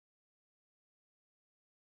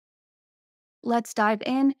Let's dive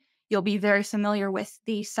in. You'll be very familiar with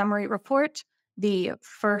the summary report, the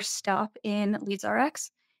first stop in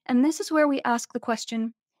LeadsRx. And this is where we ask the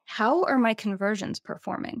question, how are my conversions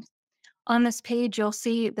performing? On this page, you'll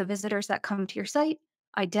see the visitors that come to your site,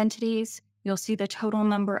 identities, you'll see the total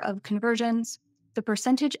number of conversions, the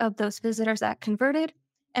percentage of those visitors that converted,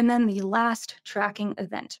 and then the last tracking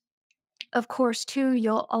event. Of course, too,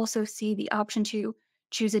 you'll also see the option to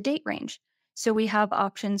choose a date range. So we have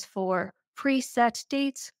options for preset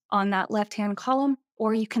dates on that left-hand column,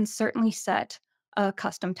 or you can certainly set a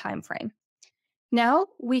custom time frame. Now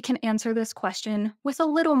we can answer this question with a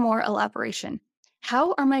little more elaboration.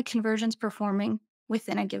 How are my conversions performing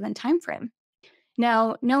within a given time frame?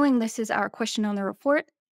 Now, knowing this is our question on the report,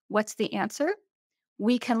 what's the answer?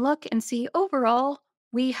 We can look and see overall,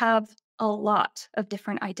 we have a lot of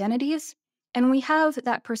different identities, and we have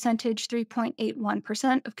that percentage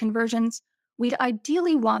 3.81% of conversions. We'd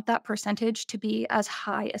ideally want that percentage to be as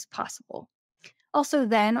high as possible. Also,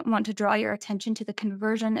 then, want to draw your attention to the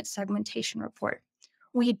conversion segmentation report.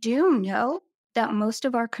 We do know that most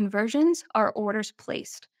of our conversions are orders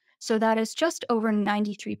placed, so that is just over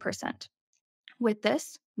 93%. With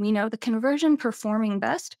this, we know the conversion performing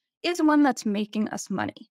best is one that's making us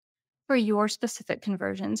money. For your specific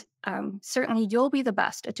conversions, certainly you'll be the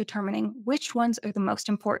best at determining which ones are the most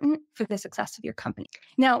important for the success of your company.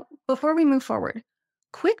 Now, before we move forward,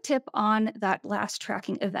 quick tip on that last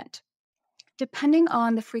tracking event. Depending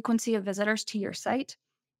on the frequency of visitors to your site,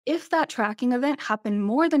 if that tracking event happened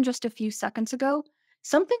more than just a few seconds ago,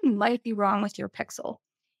 something might be wrong with your pixel.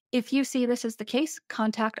 If you see this as the case,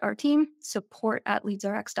 contact our team,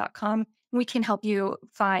 support@leadsrx.com. We can help you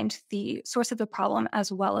find the source of the problem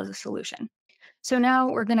as well as a solution. So now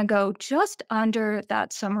we're going to go just under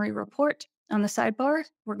that summary report on the sidebar.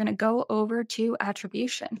 We're going to go over to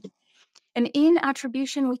attribution. And in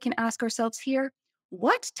attribution, we can ask ourselves here,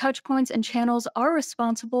 what touchpoints and channels are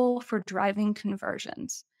responsible for driving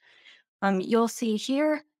conversions? You'll see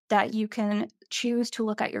here that you can choose to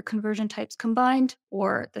look at your conversion types combined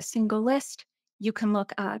or the single list. You can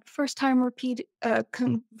look at first-time repeat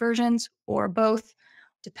conversions or both,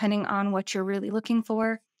 depending on what you're really looking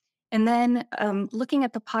for. And then looking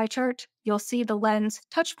at the pie chart, you'll see the lens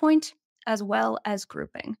touchpoint as well as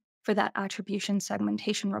grouping for that attribution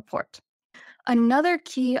segmentation report. Another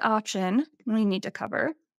key option we need to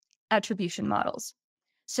cover, attribution models.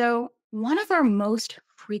 So one of our most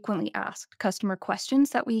frequently asked customer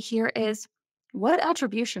questions that we hear is, what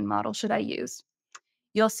attribution model should I use?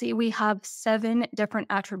 You'll see we have 7 different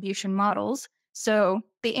attribution models. So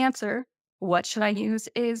the answer, what should I use,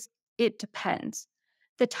 is it depends.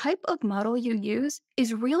 The type of model you use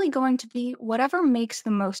is really going to be whatever makes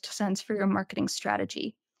the most sense for your marketing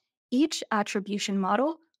strategy. Each attribution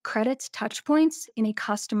model credits touchpoints in a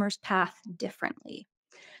customer's path differently.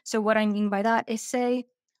 So what I mean by that is, say,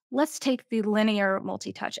 let's take the linear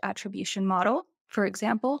multi-touch attribution model, for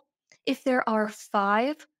example. If there are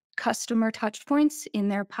 5 customer touchpoints in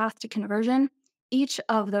their path to conversion, each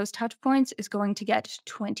of those touchpoints is going to get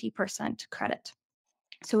 20% credit.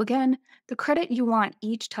 So again, the credit you want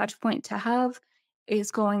each touchpoint to have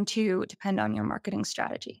is going to depend on your marketing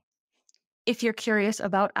strategy. If you're curious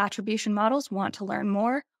about attribution models, want to learn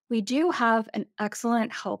more, we do have an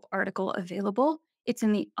excellent help article available. It's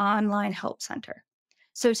in the online help center.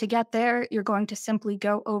 So to get there, you're going to simply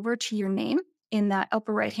go over to your name in that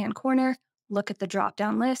upper right-hand corner, look at the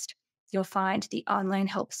drop-down list. You'll find the online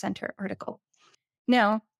help center article.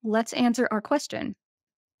 Now, let's answer our question.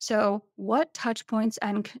 So what touch points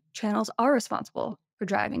and channels are responsible for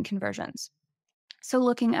driving conversions? So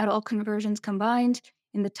looking at all conversions combined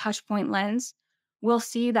in the touchpoint lens, we'll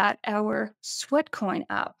see that our Sweatcoin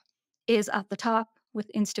app is at the top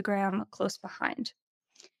with Instagram close behind.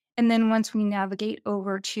 And then once we navigate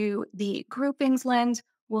over to the groupings lens,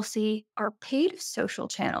 we'll see our paid social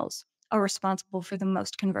channels are responsible for the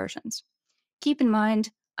most conversions. Keep in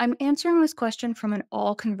mind, I'm answering this question from an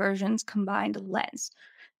all conversions combined lens.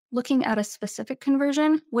 Looking at a specific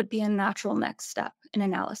conversion would be a natural next step in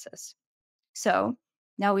analysis. So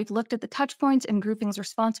now we've looked at the touch points and groupings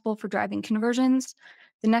responsible for driving conversions.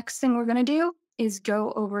 The next thing we're going to do is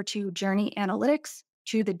go over to Journey Analytics,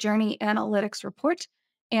 to the Journey Analytics report,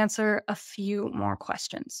 answer a few more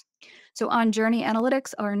questions. So on Journey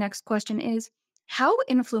Analytics, our next question is, how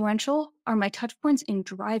influential are my touch points in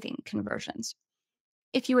driving conversions?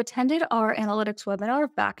 If you attended our analytics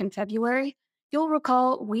webinar back in February, you'll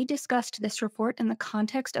recall we discussed this report in the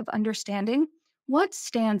context of understanding what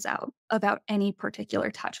stands out about any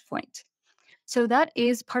particular touch point. So that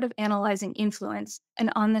is part of analyzing influence.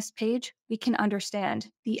 And on this page, we can understand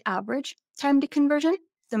the average time to conversion,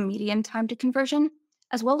 the median time to conversion,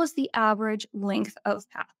 as well as the average length of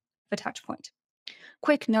path of a touch point.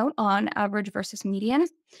 Quick note on average versus median.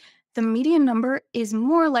 The median number is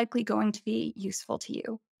more likely going to be useful to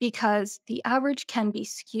you because the average can be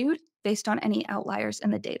skewed based on any outliers in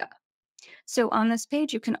the data. So on this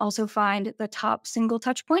page, you can also find the top single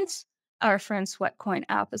touch points. Our friend Sweatcoin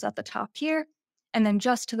app is at the top here. And then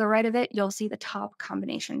just to the right of it, you'll see the top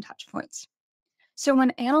combination touch points. So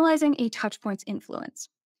when analyzing a touch point's influence,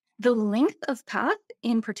 the length of path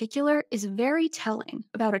in particular is very telling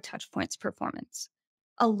about a touch point's performance.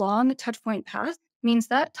 A long touch point path means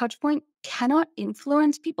that touch point cannot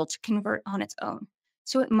influence people to convert on its own.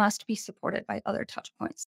 So it must be supported by other touch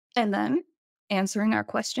points. And then answering our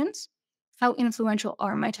questions, how influential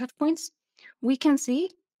are my touch points? We can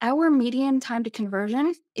see our median time to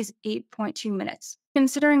conversion is 8.2 minutes.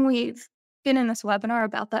 Considering we've been in this webinar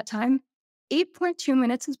about that time, 8.2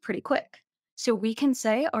 minutes is pretty quick. So we can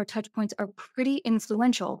say our touch points are pretty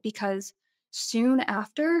influential because soon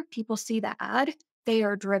after people see the ad, they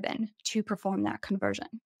are driven to perform that conversion.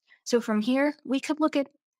 So from here, we could look at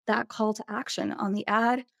that call to action on the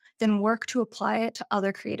ad, then work to apply it to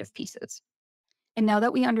other creative pieces. And now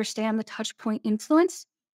that we understand the touch point influence,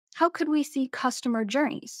 how could we see customer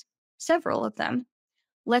journeys? Several of them.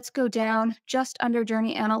 Let's go down just under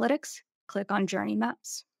Journey Analytics, click on Journey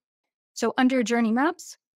Maps. So under Journey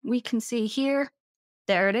Maps, we can see here,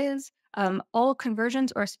 there it is. All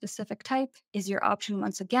conversions or a specific type is your option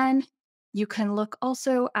once again. You can look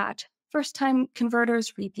also at first-time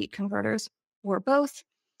converters, repeat converters, or both.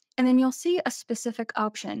 And then you'll see a specific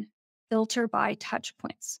option, filter by touch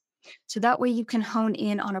points. So that way you can hone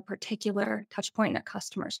in on a particular touch point in a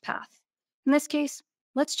customer's path. In this case,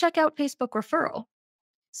 let's check out Facebook referral.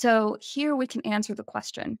 So here we can answer the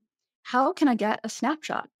question, how can I get a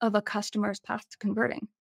snapshot of a customer's path to converting?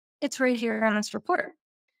 It's right here on this report.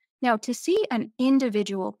 Now, to see an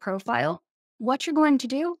individual profile, what you're going to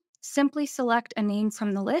do, simply select a name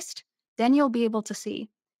from the list. Then you'll be able to see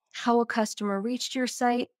how a customer reached your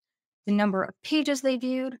site, the number of pages they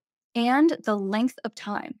viewed, and the length of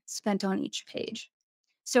time spent on each page.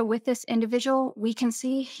 So with this individual, we can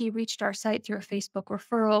see he reached our site through a Facebook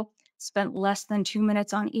referral, spent less than 2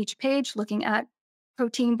 minutes on each page looking at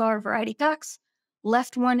protein bar variety packs,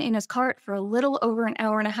 left one in his cart for a little over an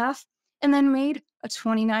hour and a half, and then made a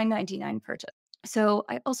 $29.99 purchase. So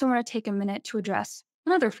I also want to take a minute to address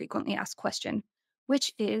another frequently asked question,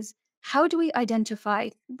 which is how do we identify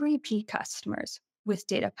repeat customers with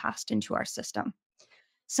data passed into our system?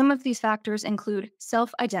 Some of these factors include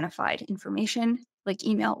self-identified information like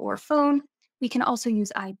email or phone. We can also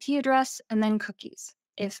use IP address and then cookies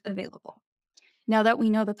if available. Now that we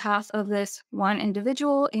know the path of this one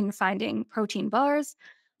individual in finding protein bars,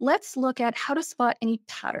 let's look at how to spot any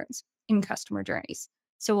patterns in customer journeys.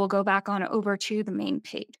 So we'll go back on over to the main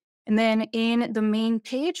page. And then in the main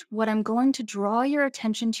page, what I'm going to draw your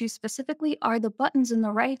attention to specifically are the buttons in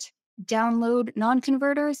the right, download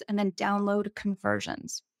non-converters and then download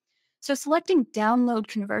conversions. So selecting download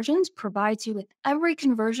conversions provides you with every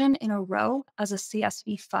conversion in a row as a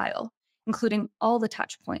CSV file, including all the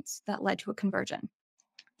touch points that led to a conversion.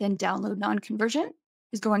 Then download non-conversion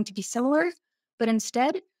is going to be similar, but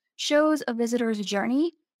instead shows a visitor's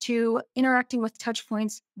journey to interacting with touch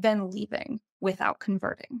points, then leaving without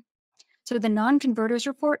converting. So the non-converters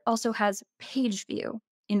report also has page view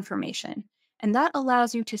information, and that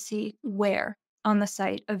allows you to see where on the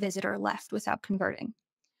site a visitor left without converting.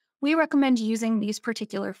 We recommend using these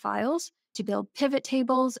particular files to build pivot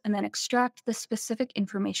tables and then extract the specific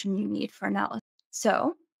information you need for analysis.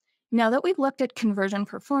 So now that we've looked at conversion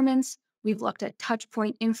performance, we've looked at touch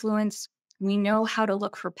point influence, we know how to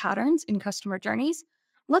look for patterns in customer journeys,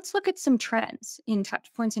 let's look at some trends in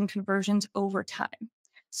touch points and conversions over time.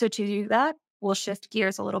 So to do that, we'll shift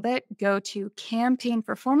gears a little bit, go to campaign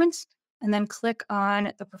performance, and then click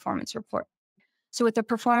on the performance report. So with the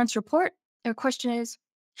performance report, our question is,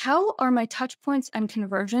 how are my touch points and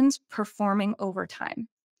conversions performing over time?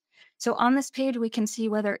 So on this page, we can see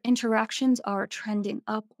whether interactions are trending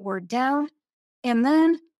up or down. And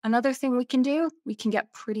then another thing we can do, we can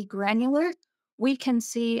get pretty granular. We can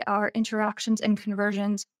see our interactions and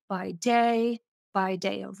conversions by day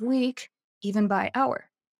of week, even by hour.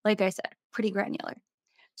 Like I said, pretty granular.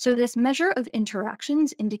 So this measure of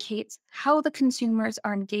interactions indicates how the consumers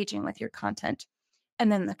are engaging with your content.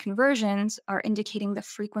 And then the conversions are indicating the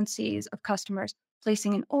frequencies of customers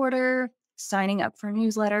placing an order, signing up for a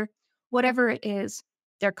newsletter, whatever it is,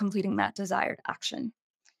 they're completing that desired action.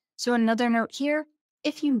 So another note here,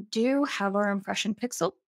 if you do have our impression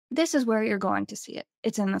pixel, this is where you're going to see it.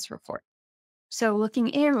 It's in this report. So looking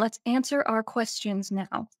in, let's answer our questions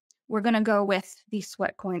now. We're going to go with the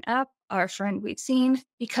Sweatcoin app, our friend we've seen,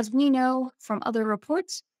 because we know from other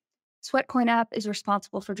reports, Sweatcoin app is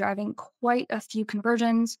responsible for driving quite a few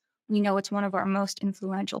conversions. We know it's one of our most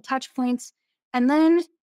influential touch points. And then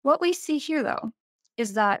what we see here, though,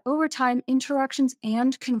 is that over time, interactions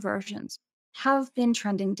and conversions have been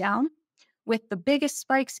trending down, with the biggest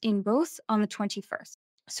spikes in both on the 21st.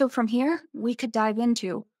 So from here, we could dive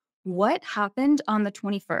into what happened on the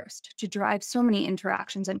 21st to drive so many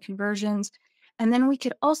interactions and conversions. And then we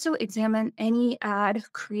could also examine any ad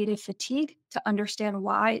creative fatigue to understand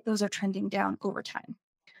why those are trending down over time.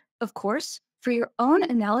 Of course, for your own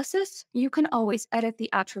analysis, you can always edit the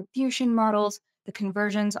attribution models, the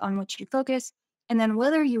conversions on which you focus, and then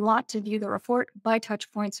whether you want to view the report by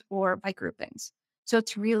touch points or by groupings. So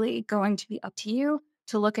it's really going to be up to you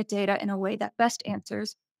to look at data in a way that best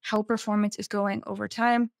answers how performance is going over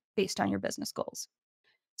time based on your business goals.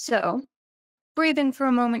 So breathe in for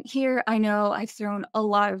a moment here. I know I've thrown a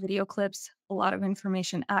lot of video clips, a lot of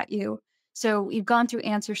information at you. So we've gone through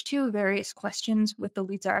answers to various questions with the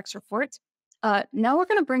LeadsRx report. Now we're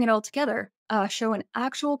going to bring it all together, show an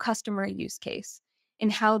actual customer use case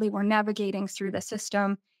and how they were navigating through the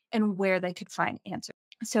system and where they could find answers.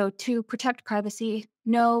 So to protect privacy,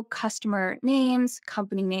 no customer names,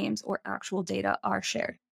 company names, or actual data are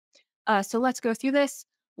shared. So let's go through this.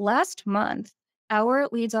 Last month, our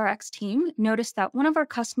LeadsRx team noticed that one of our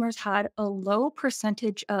customers had a low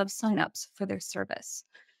percentage of signups for their service.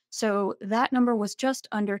 So that number was just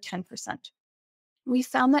under 10%. We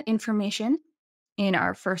found that information in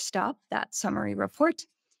our first stop, that summary report.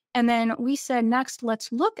 And then we said, next,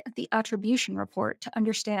 let's look at the attribution report to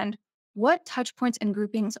understand what touchpoints and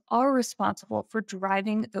groupings are responsible for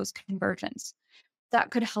driving those conversions. That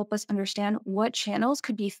could help us understand what channels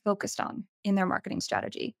could be focused on in their marketing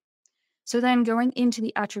strategy. So then going into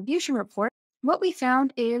the attribution report, what we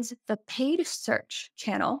found is the paid search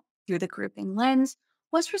channel through the grouping lens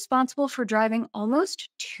was responsible for driving almost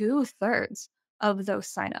 2/3 of those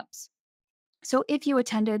signups. So if you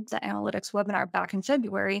attended the analytics webinar back in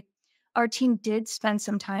February, our team did spend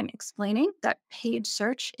some time explaining that paid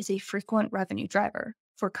search is a frequent revenue driver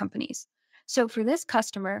for companies. So for this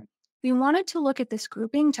customer, we wanted to look at this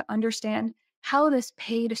grouping to understand how this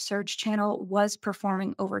paid search channel was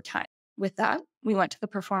performing over time. With that, we went to the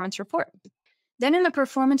performance report. Then in the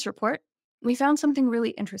performance report, we found something really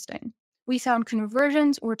interesting. We found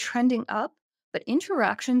conversions were trending up, but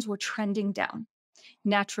interactions were trending down.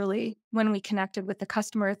 Naturally, when we connected with the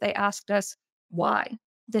customer, they asked us why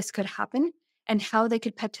this could happen and how they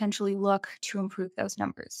could potentially look to improve those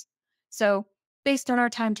numbers. So, based on our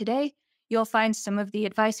time today, you'll find some of the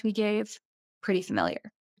advice we gave pretty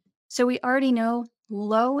familiar. So, we already know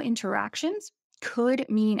low interactions could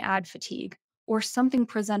mean ad fatigue or something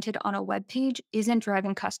presented on a web page isn't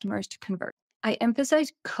driving customers to convert. I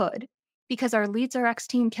emphasize could because our LeadsRx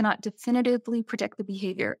team cannot definitively predict the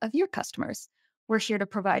behavior of your customers. We're here to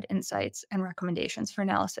provide insights and recommendations for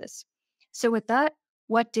analysis. So, with that,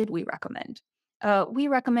 what did we recommend? We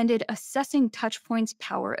recommended assessing touchpoints'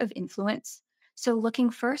 power of influence. So, looking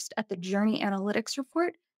first at the journey analytics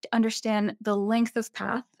report to understand the length of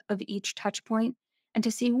path of each touchpoint and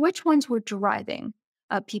to see which ones were driving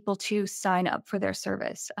people to sign up for their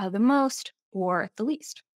service the most or the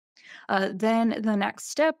least. Then the next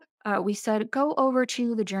step, we said go over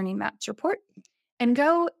to the Journey Maps report and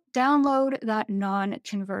go download that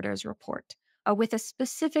non-converters report with a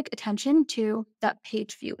specific attention to that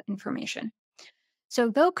page view information. So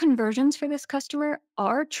though conversions for this customer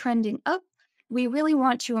are trending up, we really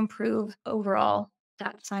want to improve overall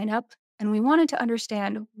that sign up. And we wanted to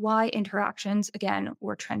understand why interactions, again,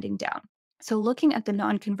 were trending down. So looking at the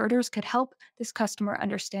non-converters could help this customer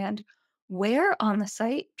understand where on the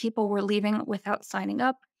site people were leaving without signing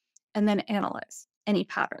up and then analyze any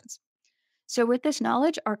patterns. So with this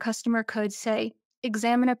knowledge, our customer could say,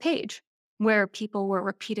 examine a page where people were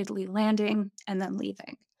repeatedly landing and then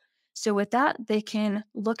leaving. So with that, they can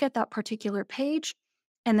look at that particular page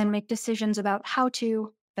and then make decisions about how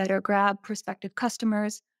to better grab prospective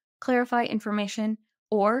customers, clarify information,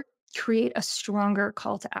 or create a stronger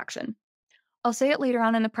call to action. I'll say it later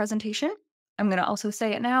on in the presentation. I'm going to also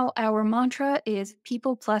say it now. Our mantra is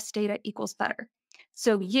people plus data equals better.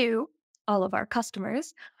 So you, all of our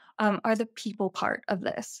customers, are the people part of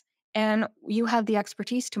this. And you have the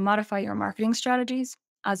expertise to modify your marketing strategies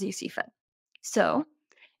as you see fit. So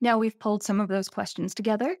now we've pulled some of those questions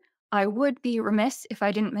together. I would be remiss if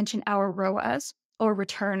I didn't mention our ROAS or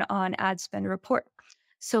return on ad spend report.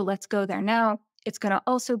 So let's go there now. It's going to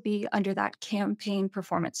also be under that campaign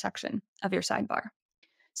performance section of your sidebar.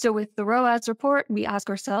 So with the ROAS report, we ask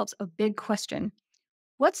ourselves a big question.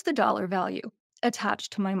 What's the dollar value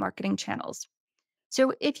attached to my marketing channels?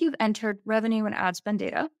 So if you've entered revenue and ad spend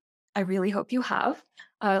data, I really hope you have,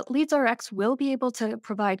 LeadsRx will be able to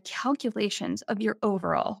provide calculations of your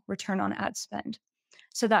overall return on ad spend.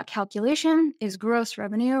 So that calculation is gross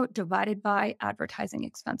revenue divided by advertising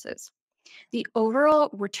expenses. The overall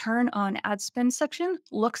return on ad spend section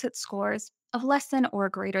looks at scores of less than or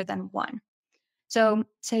greater than 1. So,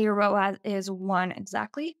 say your ROAS is 1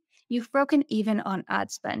 exactly, you've broken even on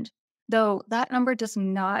ad spend, though that number does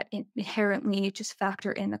not inherently just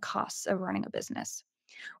factor in the costs of running a business.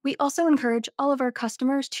 We also encourage all of our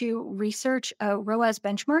customers to research a ROAS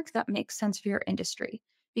benchmark that makes sense for your industry,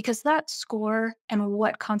 because that score and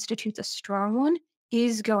what constitutes a strong one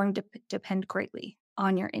is going to depend greatly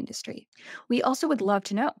on your industry. We also would love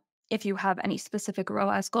to know if you have any specific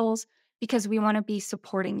ROAS goals, because we want to be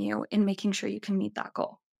supporting you in making sure you can meet that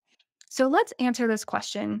goal. So let's answer this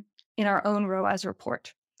question in our own ROAS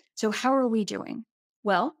report. So, how are we doing?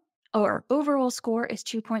 Well, our overall score is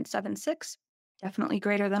 2.76, definitely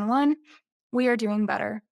greater than 1. We are doing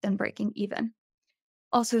better than breaking even.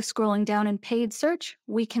 Also, scrolling down in paid search,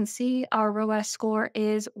 we can see our ROAS score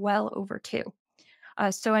is well over 2.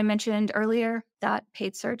 So, I mentioned earlier that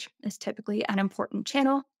paid search is typically an important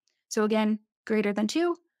channel. So, again, greater than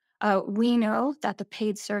 2. We know that the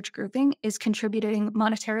paid search grouping is contributing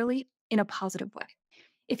monetarily in a positive way.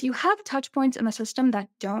 If you have touch points in the system that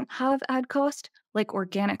don't have ad cost, like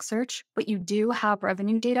organic search, but you do have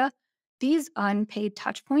revenue data, these unpaid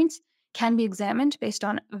touch points can be examined based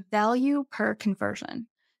on value per conversion.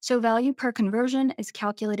 So, value per conversion is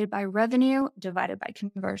calculated by revenue divided by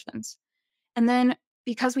conversions. And then,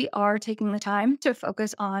 because we are taking the time to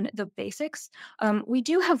focus on the basics, we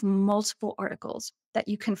do have multiple articles that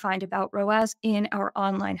you can find about ROAS in our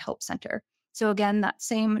online help center. So, again, that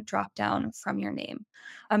same drop down from your name.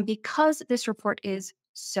 Because this report is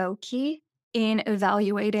so key in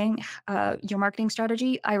evaluating your marketing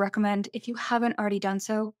strategy, I recommend, if you haven't already done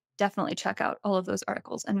so, definitely check out all of those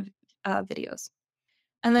articles and videos.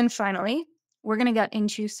 And then finally, we're going to get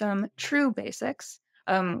into some true basics.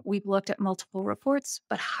 We've looked at multiple reports,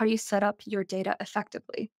 but how do you set up your data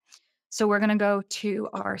effectively? So we're going to go to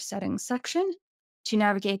our settings section. To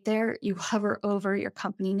navigate there, you hover over your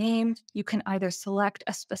company name. You can either select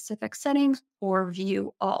a specific setting or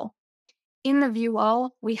view all. In the view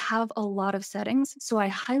all, we have a lot of settings, so I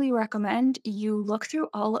highly recommend you look through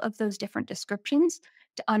all of those different descriptions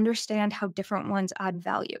to understand how different ones add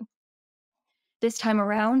value. This time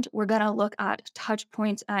around, we're going to look at touch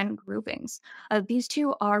points and groupings. These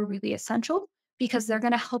two are really essential because they're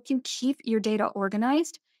going to help you keep your data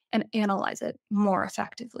organized and analyze it more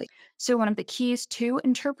effectively. So, one of the keys to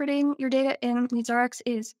interpreting your data in LeadsRx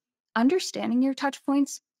is understanding your touch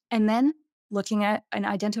points and then looking at and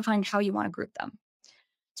identifying how you want to group them.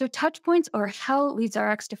 So, touch points are how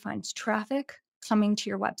LeadsRx defines traffic coming to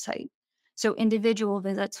your website. So, individual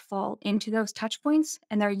visits fall into those touch points,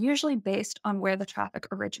 and they're usually based on where the traffic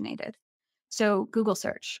originated. So, Google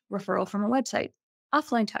search, referral from a website,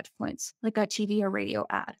 offline touch points, like a TV or radio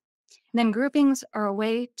ad. And then, groupings are a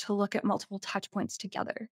way to look at multiple touch points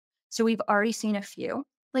together. So, we've already seen a few,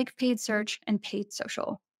 like paid search and paid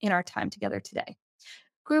social, in our time together today.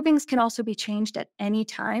 Groupings can also be changed at any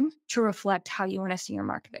time to reflect how you want to see your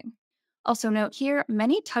marketing. Also, note here,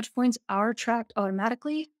 many touchpoints are tracked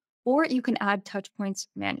automatically, or you can add touchpoints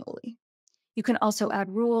manually. You can also add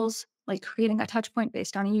rules, like creating a touchpoint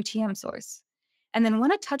based on a UTM source. And then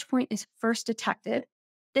when a touchpoint is first detected,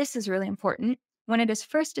 this is really important. When it is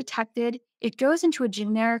first detected, it goes into a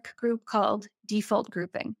generic group called default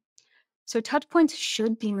grouping. So touch points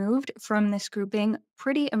should be moved from this grouping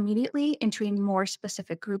pretty immediately into a more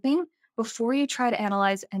specific grouping before you try to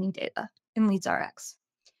analyze any data in LeadsRx.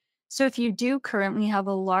 So if you do currently have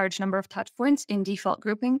a large number of touch points in default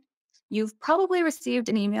grouping, you've probably received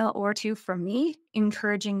an email or two from me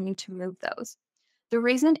encouraging you to move those. The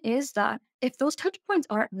reason is that if those touch points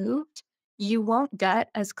aren't moved, you won't get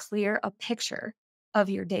as clear a picture of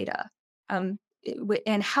your data. And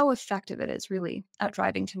how effective it is really at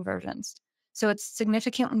driving conversions. So it's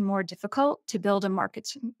significantly more difficult to build a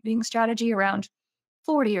marketing strategy around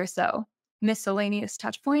 40 or so miscellaneous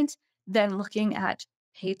touch points than looking at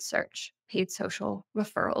paid search, paid social,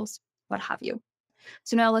 referrals, what have you.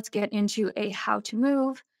 So now let's get into a how to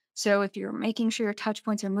move. So if you're making sure your touch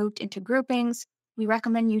points are moved into groupings, we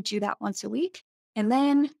recommend you do that once a week. And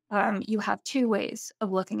then you have two ways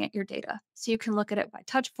of looking at your data. So you can look at it by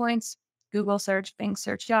touch points, Google search, Bing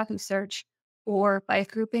search, Yahoo search, or by a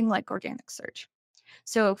grouping like organic search.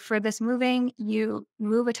 So for this moving, you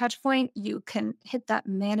move a touch point, you can hit that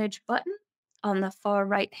manage button on the far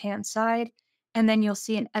right hand side, and then you'll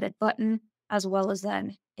see an edit button as well as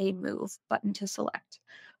then a move button to select.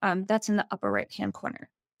 That's in the upper right hand corner.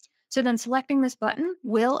 So then selecting this button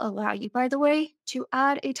will allow you, by the way, to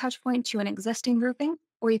add a touch point to an existing grouping,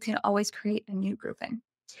 or you can always create a new grouping.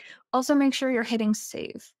 Also, make sure you're hitting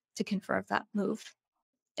save to confirm that move.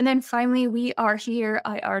 And then finally, we are here.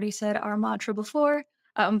 I already said our mantra before,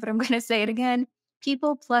 but I'm going to say it again.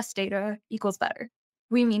 People plus data equals better.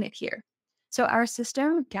 We mean it here. So our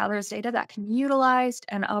system gathers data that can be utilized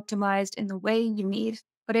and optimized in the way you need,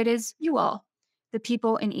 but it is you all, the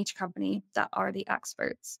people in each company that are the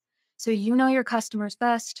experts. So you know your customers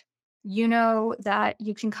best. You know that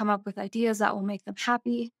you can come up with ideas that will make them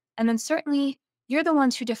happy. And then certainly you're the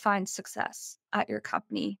ones who define success at your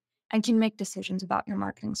company and can make decisions about your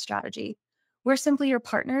marketing strategy. We're simply your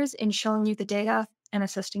partners in showing you the data and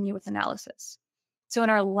assisting you with analysis. So, in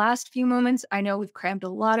our last few moments, I know we've crammed a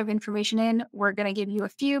lot of information in. We're going to give you a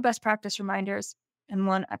few best practice reminders and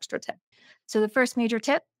one extra tip. So, the first major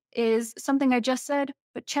tip is something I just said,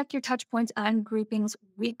 but check your touch points and groupings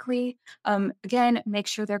weekly. Again, make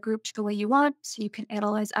sure they're grouped the way you want so you can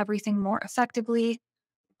analyze everything more effectively.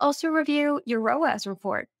 Also, review your ROAS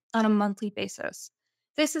report on a monthly basis.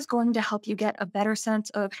 This is going to help you get a better sense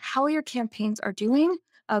of how your campaigns are doing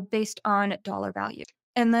based on dollar value.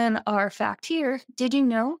 And then our fact here, did you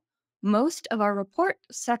know most of our report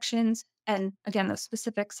sections, and again, those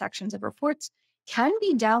specific sections of reports, can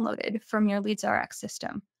be downloaded from your LeadsRx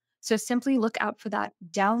system. So simply look out for that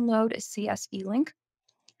download CSV link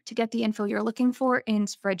to get the info you're looking for in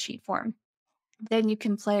spreadsheet form. Then you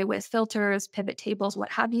can play with filters, pivot tables,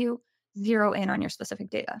 what have you, zero in on your specific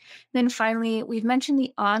data. Then finally, we've mentioned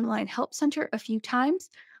the online help center a few times,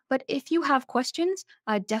 but if you have questions,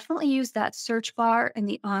 definitely use that search bar in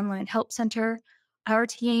the online help center. Our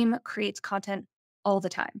team creates content all the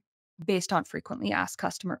time based on frequently asked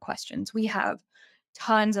customer questions. We have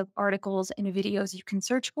tons of articles and videos you can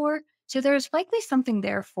search for, so there's likely something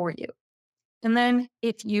there for you. And then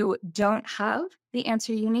if you don't have the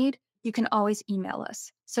answer you need, you can always email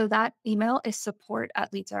us. So that email is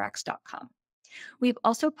support@leadsrx.com. We've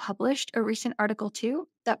also published a recent article too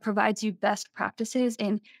that provides you best practices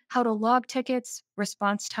in how to log tickets,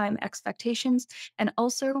 response time expectations, and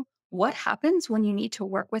also what happens when you need to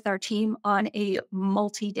work with our team on a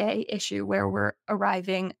multi-day issue where we're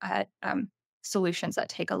arriving at solutions that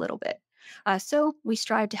take a little bit. So we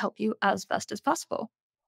strive to help you as best as possible.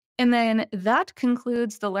 And then that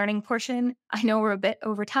concludes the learning portion. I know we're a bit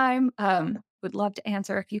over time. Would love to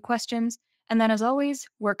answer a few questions. And then, as always,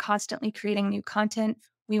 we're constantly creating new content.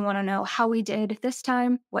 We want to know how we did this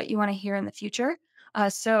time, what you want to hear in the future.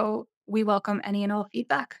 So we welcome any and all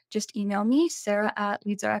feedback. Just email me,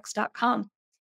 Sarah@leadsrx.com.